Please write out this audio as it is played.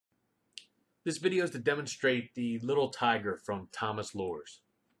This video is to demonstrate the little tiger from Thomas Lures.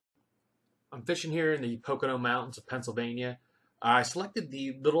 I'm fishing here in the Pocono Mountains of Pennsylvania. I selected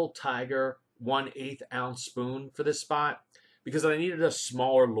the little tiger 1/8 ounce spoon for this spot because I needed a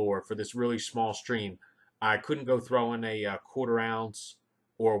smaller lure for this really small stream. I couldn't go throwing a 1/4 ounce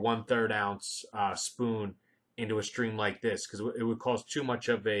or 1/3 ounce spoon into a stream like this because it would cause too much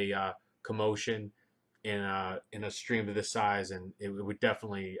of a commotion in a stream of this size, and it would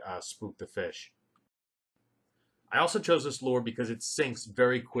definitely spook the fish. I also chose this lure because it sinks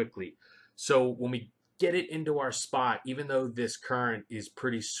very quickly. So when we get it into our spot, even though this current is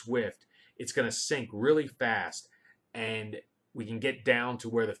pretty swift, it's going to sink really fast, and we can get down to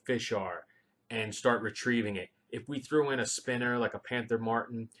where the fish are and start retrieving it. If we threw in a spinner like a Panther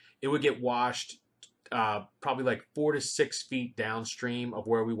Martin, it would get washed probably like 4 to 6 feet downstream of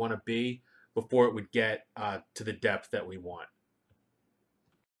where we want to be before it would get to the depth that we want.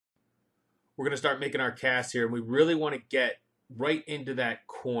 We're going to start making our cast here, and we really want to get right into that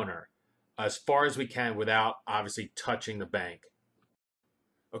corner as far as we can without obviously touching the bank.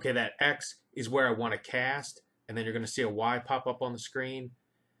 Okay, that X is where I want to cast, and then you're going to see a Y pop up on the screen,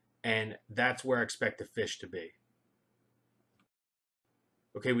 and that's where I expect the fish to be.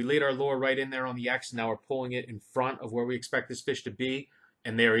 Okay, we laid our lure right in there on the X, and now we're pulling it in front of where we expect this fish to be,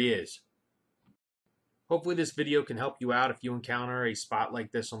 and there he is. Hopefully this video can help you out if you encounter a spot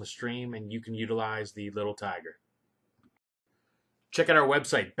like this on the stream and you can utilize the little tiger. Check out our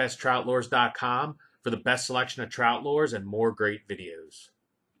website, besttroutlures.com, for the best selection of trout lures and more great videos.